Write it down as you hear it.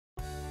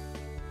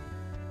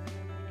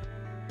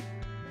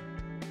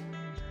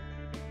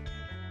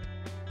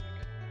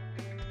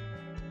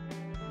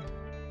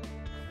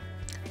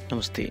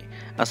नमस्ते।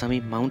 आज हामी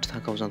माउन्ट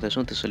थाकाउ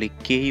जाँदैछौँ, त्यसैले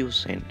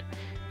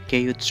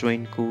केयु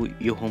ट्रेनको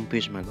यो होम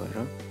पेजमा गएर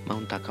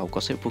माउन्ट थाकाउ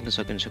कसरी पुग्न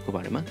सकिन्छको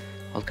बारेमा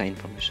हल्का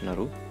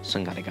इन्फर्मेसनहरू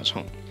सँगालेका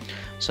छौँ।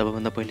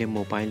 सबैभन्दा पहिले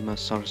मोबाइलमा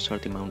सर्च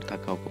गर्दै माउन्ट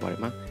थाकाउको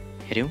बारेमा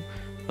हेऱ्यौँ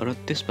र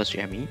त्यसपछि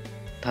हामी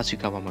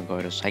ताचिकावामा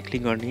गएर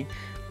साइक्लिङ गर्ने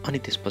अनि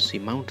त्यसपछि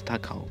माउन्ट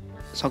थाकाउ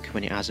सक्यो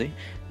भने आजै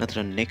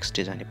नत्र नेक्स्ट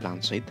डे जाने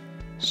प्लानसहित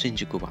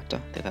सिन्जुकुबाट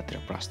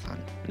त्यतातिर प्रस्थान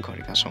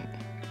गरेका छौँ।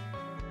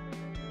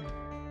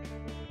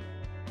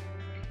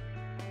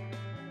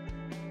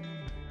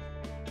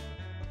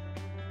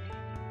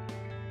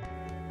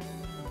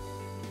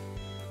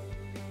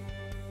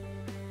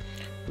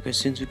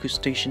 सिन्जुकु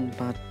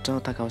स्टेसनबाट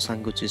ताकावा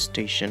साङ्गुची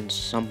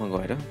स्टेसनसम्म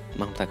गएर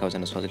माउन्ट थाकाउ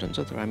जान सजिलो हुन्छ,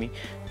 तर हामी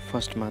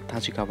फर्स्टमा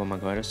ताचिकावामा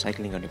गएर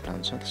साइक्लिङ गर्ने प्लान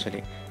छ।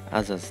 त्यसैले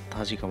आज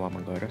ताचिकावामा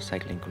गएर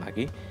साइक्लिङको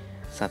लागि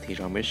साथी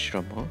रमेश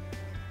र म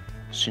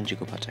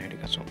सिन्जुकुबाट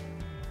हिँडेका छौँ।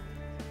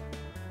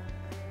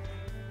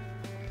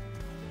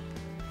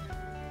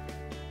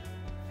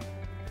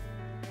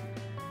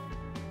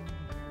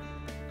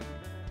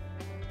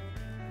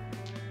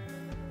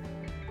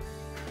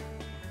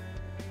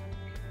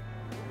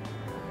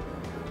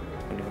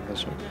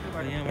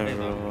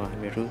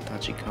 हामीहरू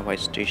ताचिकावा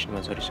स्टेसनमा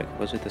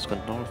झरिसकेपछि त्यसको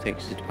नर्थ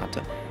एक्जिटबाट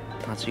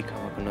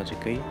ताचिकावाको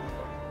नजिकै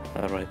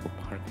रहेको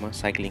पार्कमा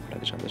साइक्लिङ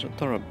लागि जाँदैछौँ।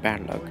 तर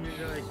ब्याड लक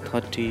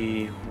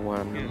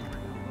 31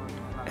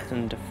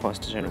 एन्ड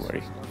 1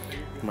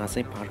 जनवरीमा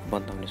चाहिँ पार्क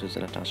बन्द हुने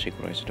सूचना टाँसिएको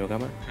रहेछ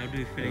ढोकामा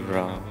र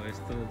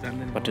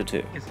what to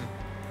do?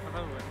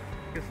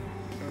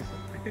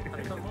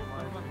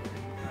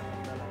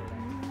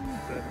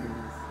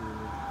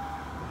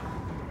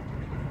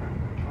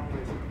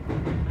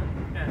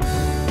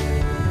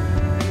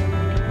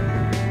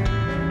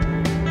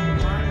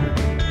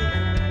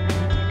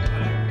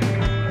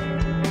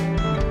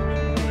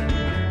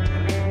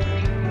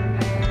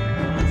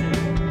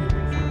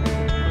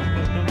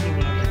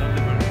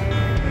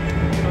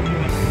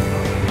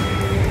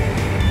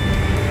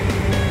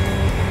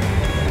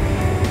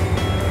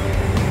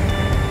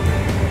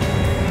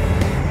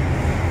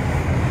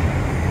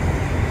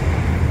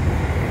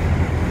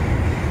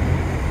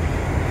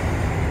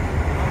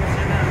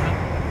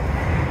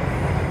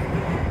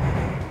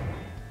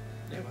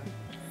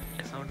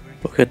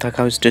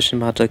 थाकाउ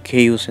स्टेसनबाट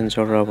KU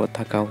sensor र अब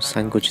थाकाउ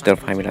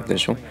साङ्गुचीतर्फ हामी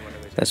लाग्दैछौँ।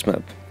 Let's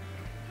move.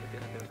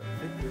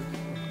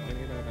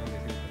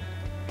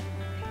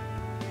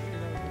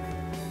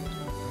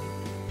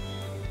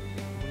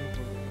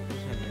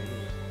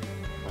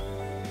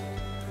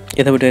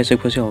 यताबाट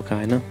आइसकेपछि हल्का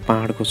होइन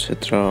पहाडको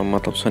क्षेत्र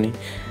मतलब छ नि,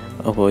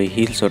 अब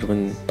हिल्सहरू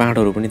पनि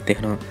पहाडहरू पनि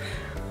देख्न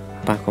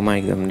पाएकोमा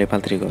एकदम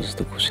नेपालतिर गएको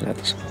जस्तो खुसी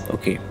लाग्दछ।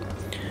 ओके,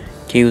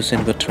 केयु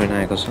सेनको ट्रेन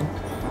आएको छ।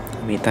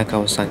 हामी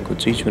ताकावा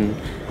साङ्गुची जुन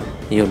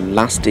यो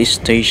लास्ट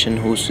स्टेसन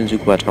हो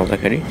सिन्जुकुबाट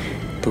आउँदाखेरि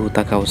त्यो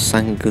ताकावा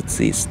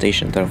साङ्गुची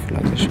स्टेसनतर्फ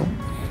लाग्दैछौँ।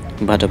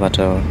 बाटोबाट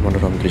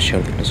मनोरम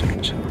दृश्यहरू देख्न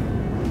सकिन्छ।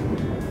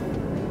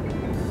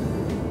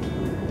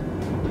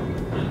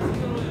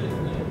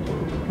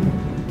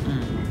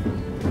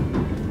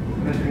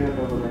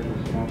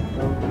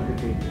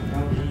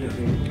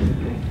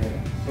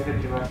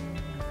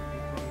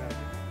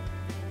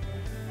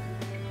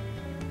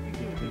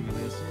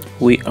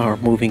 We are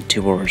moving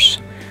towards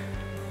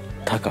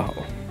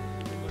Takao.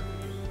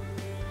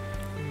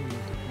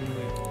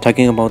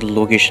 Talking about the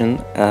location,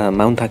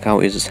 Mt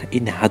Takao is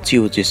in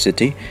Hachioji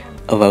City,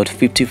 about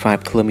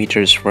 55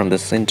 kilometers from the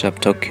center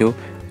of Tokyo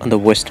on the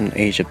western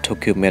edge of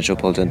Tokyo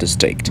Metropolitan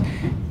District.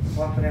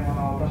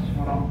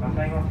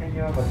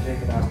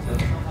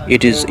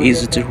 It is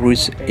easy to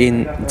reach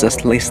in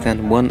just less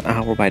than 1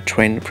 hour by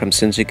train from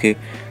Shinjuku.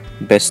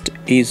 Best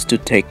is to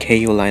take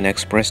Keio Line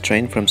Express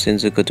train from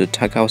Shinjuku to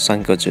Takao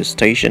Sangoju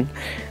Station,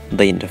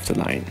 the end of the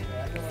line.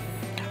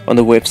 On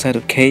the website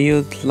of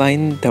Keio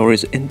Line, there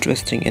is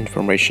interesting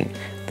information,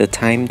 the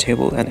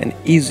timetable, and an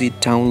easy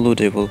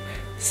downloadable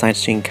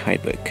sightseeing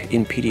guidebook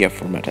in PDF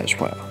format as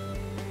well.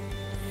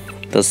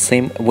 The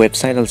same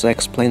website also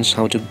explains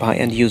how to buy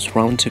and use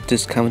round-trip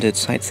discounted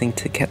sightseeing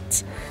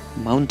tickets.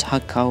 Mt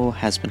Takao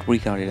has been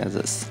regarded as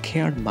a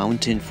scared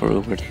mountain for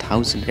over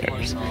 1,000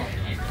 years.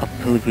 A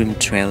pilgrim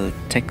trail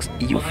takes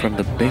you from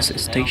the base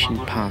station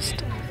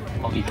past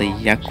the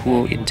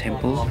Yakuo-in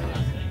temple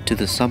to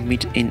the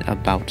summit in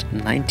about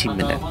 90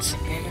 minutes.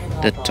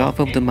 The top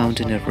of the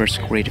mountain offers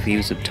great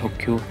views of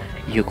Tokyo,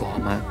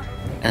 Yokohama,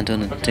 and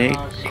on a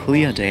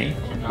clear day,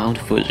 Mount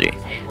Fuji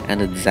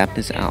and the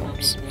Japanese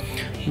Alps.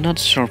 Not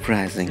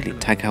surprisingly,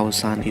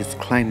 Takao-san is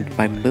climbed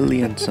by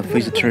millions of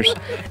visitors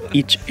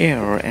each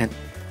year and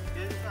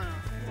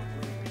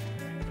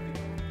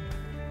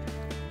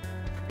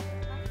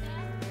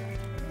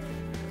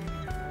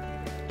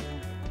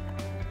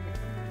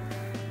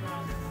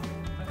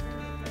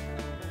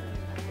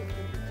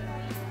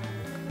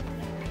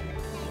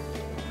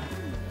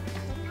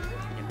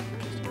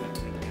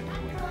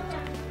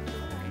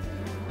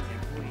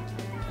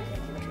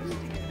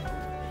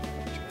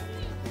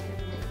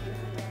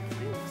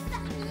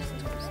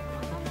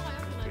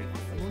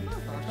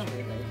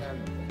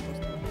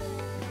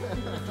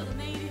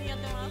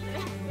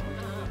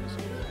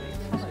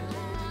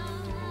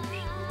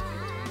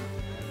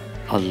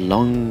a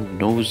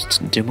long-nosed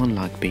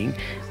demon-like being.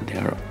 They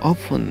are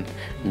often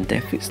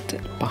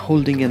depicted by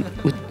holding an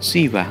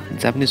uchiwa,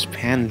 Japanese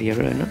fan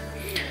लिएर हैन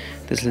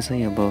त्यसले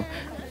चाहिँ अब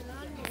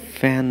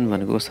fan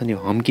भनेको कस्तो नि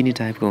हम्किनी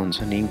टाइपको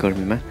हुन्छ नि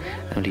गर्मीमा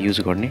हामीले युज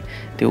गर्ने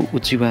त्यो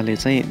उचिवाले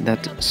चाहिँ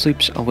that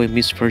स्विप्स away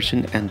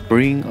मिसफर्चुन and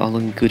bring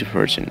along good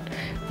fortune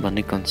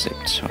भन्ने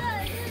कन्सेप्ट छ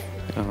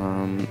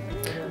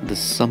The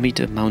summit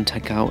of Mt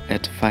Takao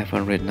at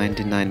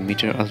 599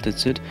 meter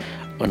altitude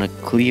on a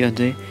clear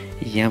day,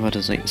 यहाँबाट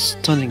चाहिँ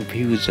stunning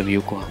views of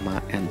Yokohama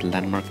and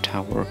landmark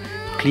tower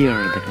clear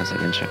देख्न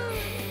सकिन्छ.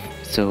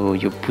 सो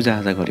यो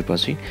पूजाआजा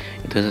गरेपछि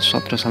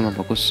 2017 सालमा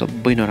भएको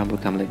सबै नराम्रो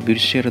कामलाई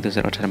बिर्सेर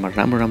 2018मा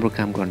राम्रो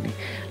काम गर्ने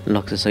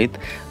लक्ष्यसहित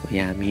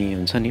यहाँ हामी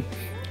हुन्छ नि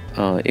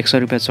 100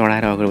 रुपैयाँ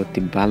चढाएर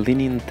अगरबत्ती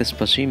बाल्दिने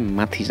त्यसपछि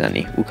माथि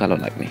जाने उकालो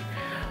लाग्ने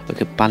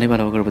ओके पालेबाट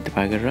अगरबत्ती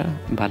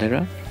बालेर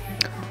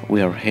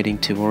we are heading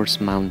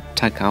towards Mt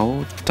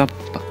Takao, top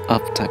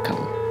of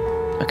Takao.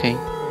 Okay.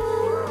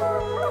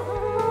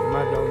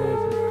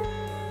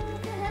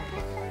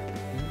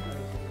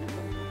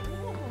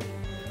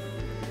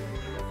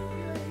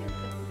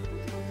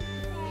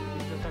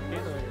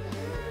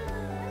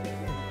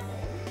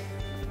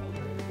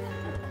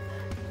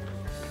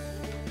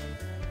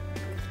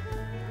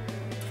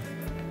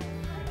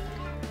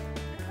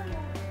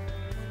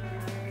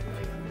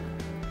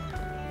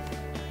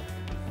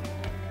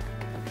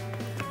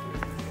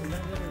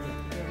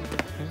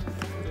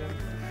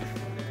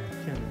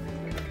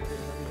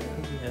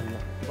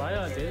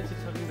 봐야지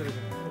사진들을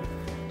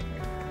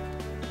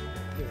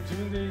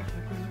요즘에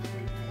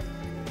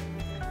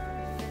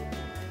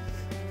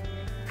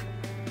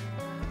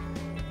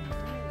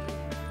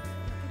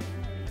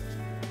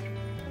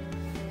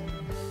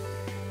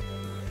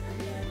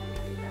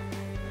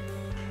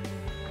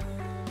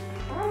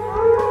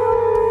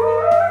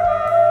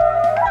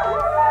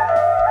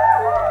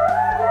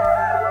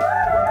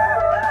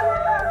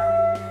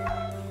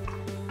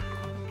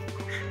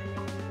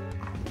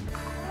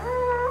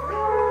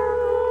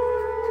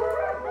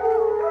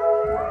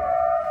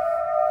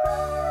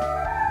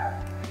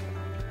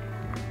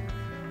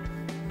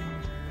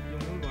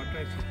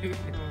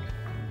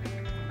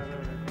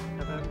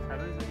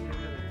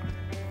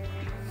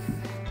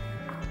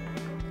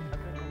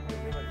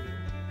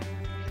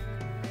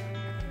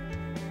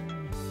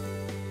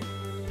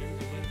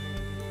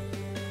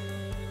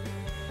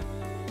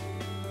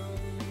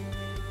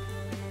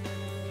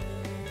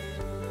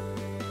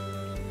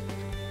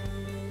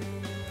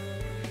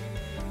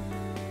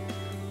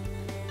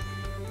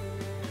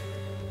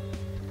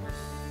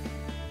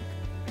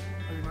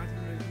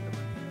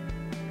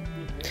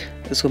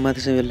त्यसको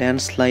माथि चाहिँ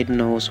ल्यान्डस्लाइड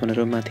नहोस्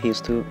भनेर माथि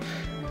यस्तो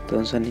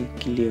हुन्छ नि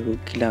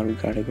किलाहरू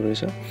गाडेको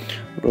रहेछ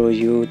र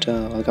यो एउटा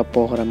हल्का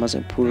पहरामा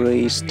चाहिँ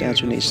पुरै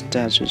स्ट्याचु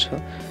छ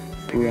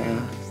पुरा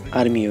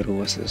आर्मीहरू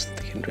बसे जस्तो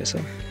देखिन्छ रहेछ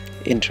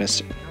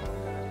इन्ट्रेस्टिङ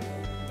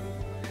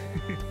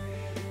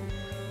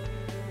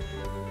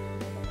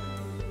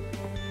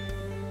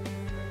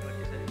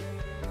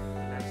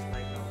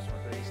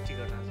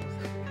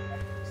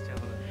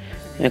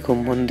यहाँको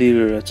मन्दिर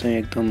चाहिँ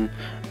एकदम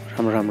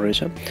राम्रो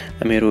रहेछ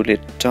हामीहरूले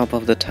टप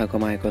अफ द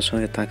ठाकोमा आएको छौँ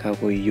यो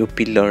ताकाको यो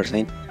पिलर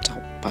चाहिँ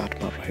टप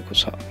पार्टमा रहेको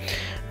छ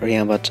र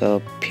यहाँबाट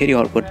फेरि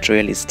अर्को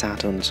ट्रेल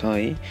स्टार्ट हुन्छ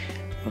है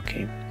ओके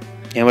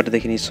यहाँबाट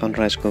देखिने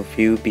सनराइजको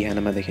भ्यू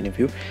बिहानमा देखिने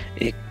भ्यू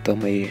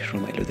एकदमै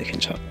रमाइलो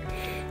देखिन्छ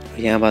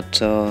यहाँबाट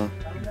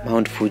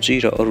माउन्ट फुजी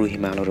र अरू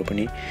हिमालहरू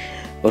पनि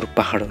अरू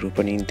पहाडहरू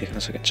पनि देख्न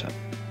सकिन्छ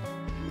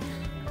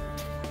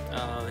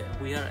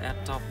We are at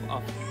top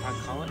of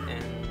Takao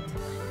and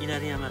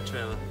Inariyama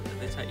Trail.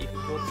 If we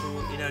go through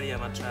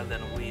Inariyama Trail,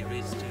 then we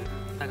reach to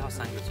Takao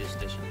Sanguchi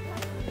Station.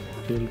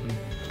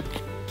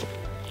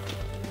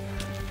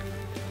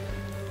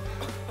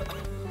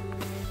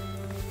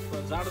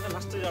 जाडो त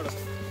लास्टै जाडो छ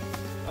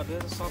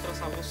 2017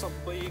 सालको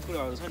सबै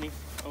कुराहरु छ नि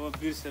अब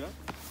बिर्सेर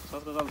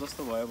 17 साल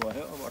जस्तो भयो अब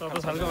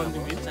 18 सालको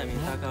अन्तिम दिन हामी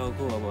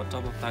ताकाओको अब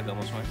टप अफ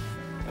ताकाओमा छौँ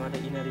यहाँबाट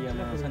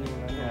इनारियामा छ नि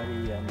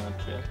इनारियामा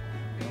ट्रेल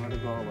यहाँबाट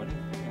गयो भने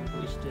यहाँको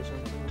स्टेसन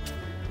छ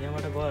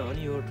यहाँबाट गयो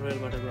भने यो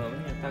ट्रेलबाट गयो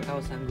भने यहाँ ताकाओ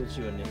साङ्गुची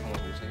भन्ने ठाउँमा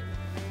पुग्छ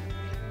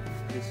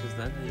दिस इज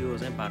द यो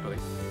चाहिँ बाटो है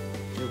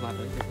यो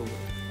बाटो है त्यसको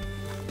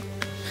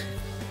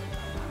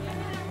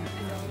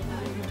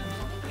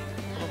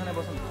बस्न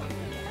बस्न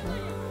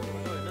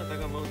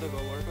Mt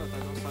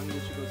Takao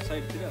Sanguchiको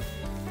साइडतिर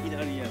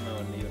इनारियामा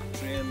भन्ने यो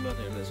ट्रेलमा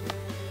हेर्दैछु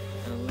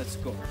and let's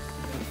go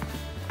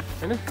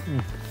हैन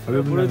अब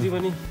बुढोजी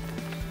पनि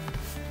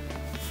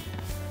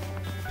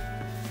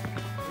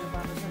यो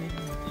बाटो छ नि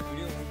यो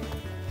भिडियो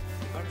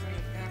बाटो छ नि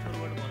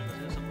काठहरुबाट बनेको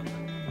छ सबभन्दा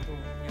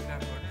यहाँ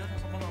काठबाट छ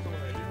सबभन्दा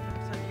अगाडि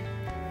छ नि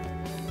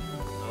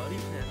हरि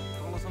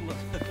तलसम्म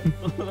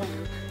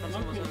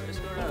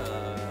यसको एउटा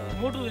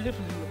मोटो रहेछ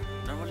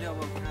नर्मली अब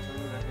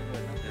काठहरु राखेको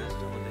हैन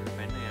त्यस्तो भन्दै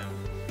हैन यहाँ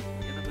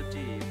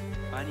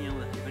पानी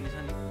आउँदाखेरि पनि छ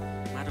नि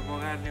माटो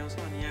बगाएर ल्याउँछ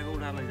अनि यहाँको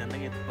उडालाई झन्डै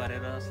यहाँ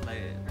थुपारेर यसलाई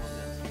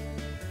मजान्छ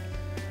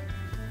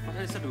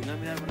कसरी यस्तो ढुङ्गा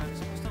मिलाएर बनाएको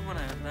छ कस्तो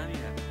बनायो दामी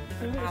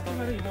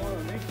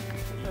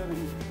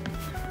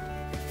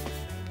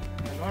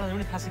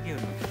पनि खासै के हो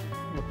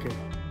ओके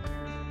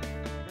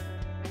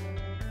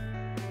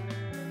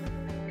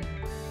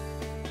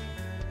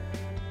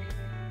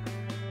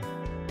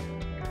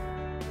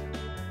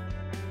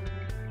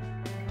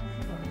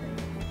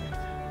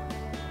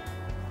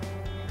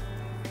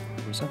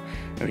छ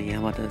र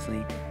यहाँबाट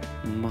चाहिँ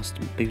most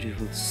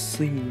beautiful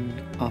seen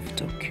of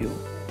Tokyo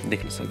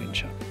देख्न सकिन्छ।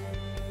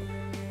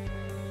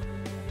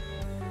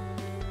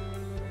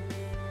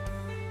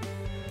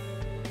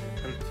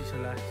 चिसो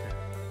लाग्छ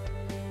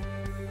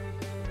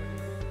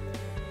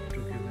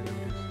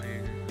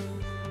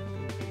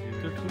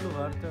त्यो ठुलो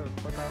घर त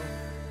कता हो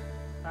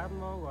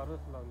तारमा घर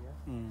जस्तो लाग्यो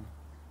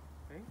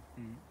है।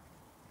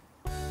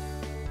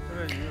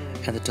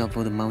 At the top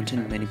of the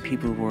mountain, many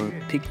people were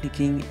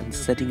picnicking and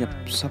setting up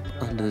shop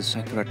under the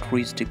sakura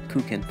trees to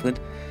cook and food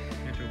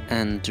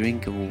and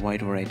drink a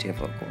wide variety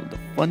of alcohol. The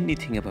funny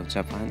thing about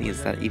Japan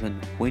is that even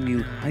when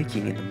you're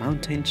hiking in the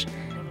mountains,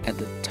 at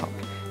the top,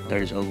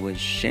 there is always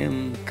some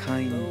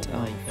kind of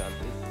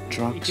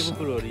trucks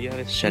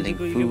selling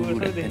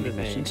food and vending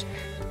machines.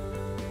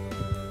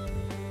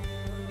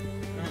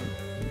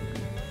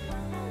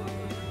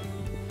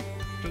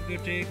 Tokyo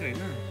take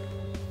होइन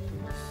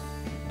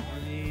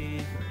अनि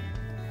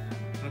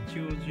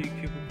हाचियोजी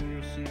केपुकुरो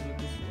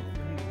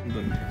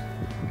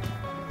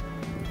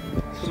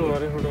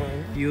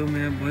यो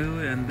map भयो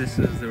and this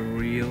is the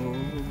real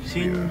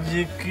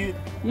सिन्जुकु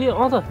ए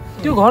अँ त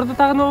त्यो घर त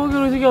ताक्न नपुग्यो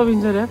रहेछ कि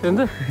अभिन्छ रे हेर्नु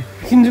त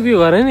सिन्जुकु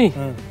घर है नि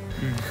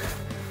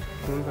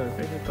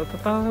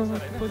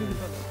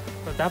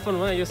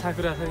जापानमा यो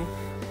साकुरा छ नि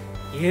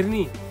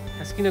हेर्ने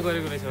खास किन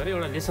गरेको रहेछ अरे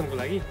एउटा लेसनको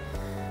लागि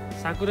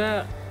साकुरा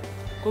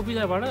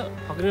कोपिलाबाट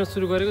फक्रिन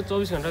सुरु गरेको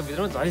 24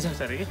 घण्टाभित्रमा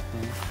झरिसक्छ अरे कि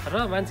र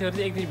मान्छेहरू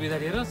चाहिँ एक दिन बिदा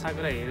लिएर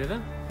साकुरा हेरेर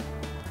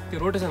त्यो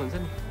रोटेसन हुन्छ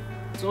नि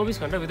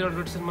 24 घण्टाभित्र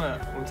रोटेसनमा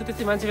हुन्छ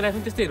त्यस्तै मान्छेको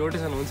लाइफमा त्यस्तै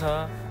रोटेसन हुन्छ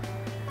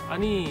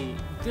अनि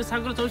त्यो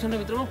साकुरा 24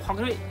 घण्टाभित्रमा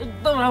फक्रेर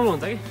एकदम राम्रो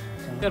हुन्छ कि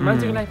त्यो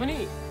मान्छेको लाइफ पनि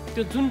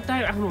त्यो जुन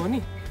टाइम आफ्नो हो नि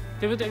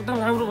त्यो त एकदम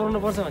राम्रो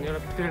बनाउनुपर्छ भन्ने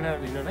एउटा प्रेरणा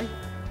लिनलाई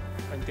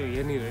अनि त्यो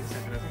हेर्ने भयो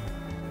साकुरा चाहिँ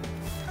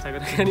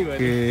साकुरा खाने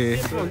भयो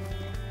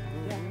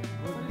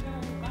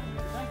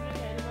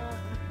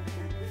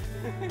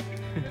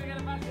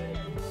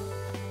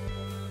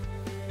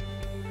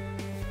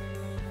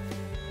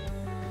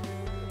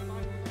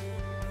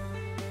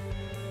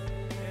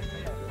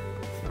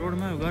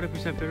रोडमा गएर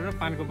पिसाब फेरेर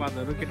पानको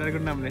पातहरू केटाहरूको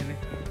नाम लेख्ने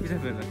पिसाब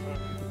फेरेर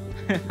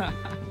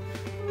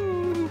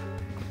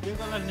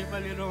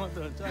नेपाली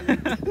मात्र हुन्छ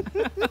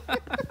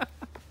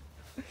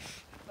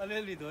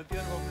अलिअलि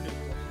धोतीहरूमा पनि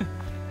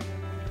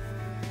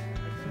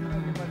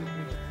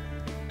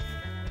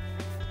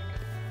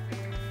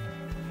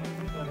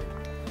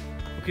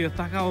ओके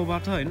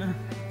ताकाओबाट होइन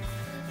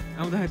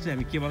आउँदाखेरि चाहिँ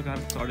हामी केबल कार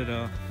चढेर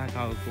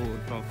ताकाओको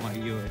टपमा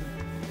आइयो होइन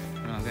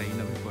हल्का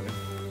हिँड्नु पऱ्यो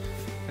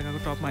ताकाको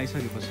टपमा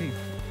आइसकेपछि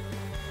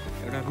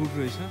एउटा रुट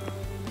रहेछ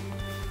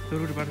त्यो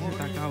रुटबाट चाहिँ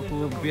ताकाओको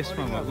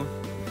बेसमा भएको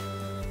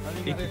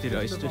एकीतिर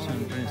स्टेसन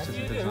ट्रेन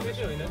स्टेसन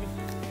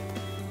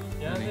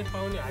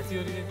पाउने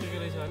हाचीहरू चाहिँ के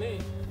रहेछ भने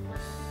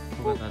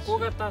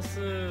कोगातास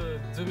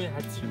जुमे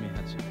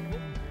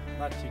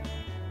हाची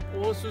ओ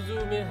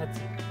सुजुमे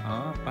हाची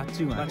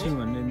पाच्ची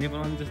भन्ने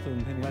नेपालमा त्यस्तो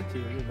हुन्थ्यो नि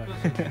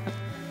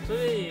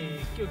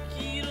त्यो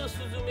किरो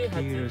सुजुमे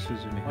हाची कुरो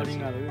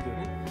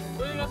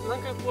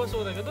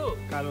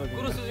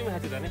सुजुमे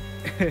हाची त नि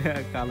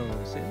कालो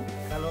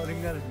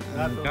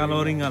कालो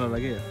रिङ्गालो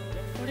लाग्यो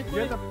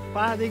यो त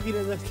पादेखि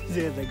जस्तो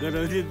चाहिँ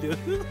गराउँथ्यो त्यो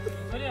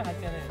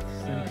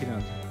किन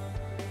हुन्छ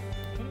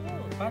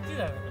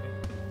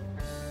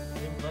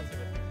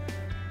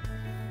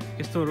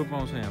यस्तोहरू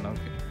पाउँछ यहाँलाई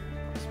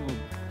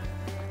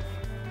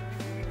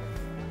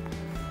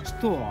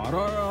यस्तो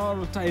हरर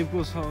टाइपको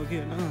छ कि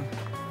होइन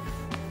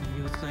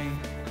यो चाहिँ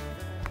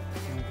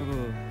यहाँको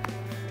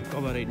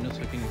कभर हेर्न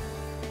सकिने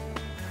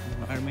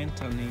इन्भाइरोमेन्ट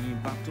अनि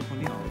बाटो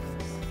पनि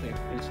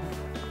सेफ्टी छ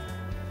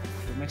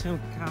म्याक्सिमम्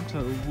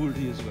काठहरू वुड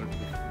युज गर्नु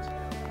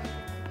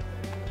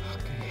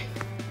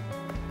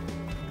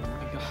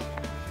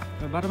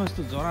बाटोमा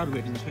यस्तो जराहरू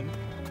भेटिन्छ होइन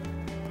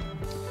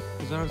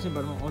जराहरू चाहिँ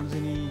बाटोमा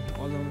अल्झिने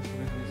अल्झाउनु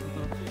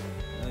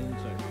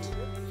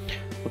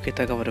Okay,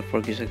 Takao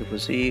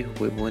फर्किसकेपछि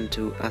we went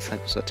to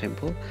Asakusa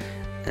Temple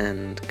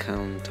and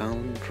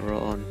countdown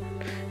on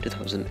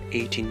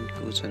 2018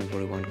 को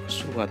जनवरी 1 को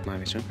सुरुवातमा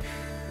हामी चाहिँ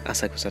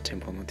Asakusa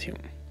Temple मा थियौँ.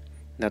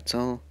 That's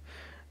all.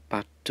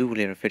 Part 2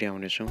 लिएर फेरि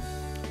आउनेछौँ.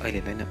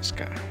 अहिलेलाई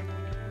नमस्कार.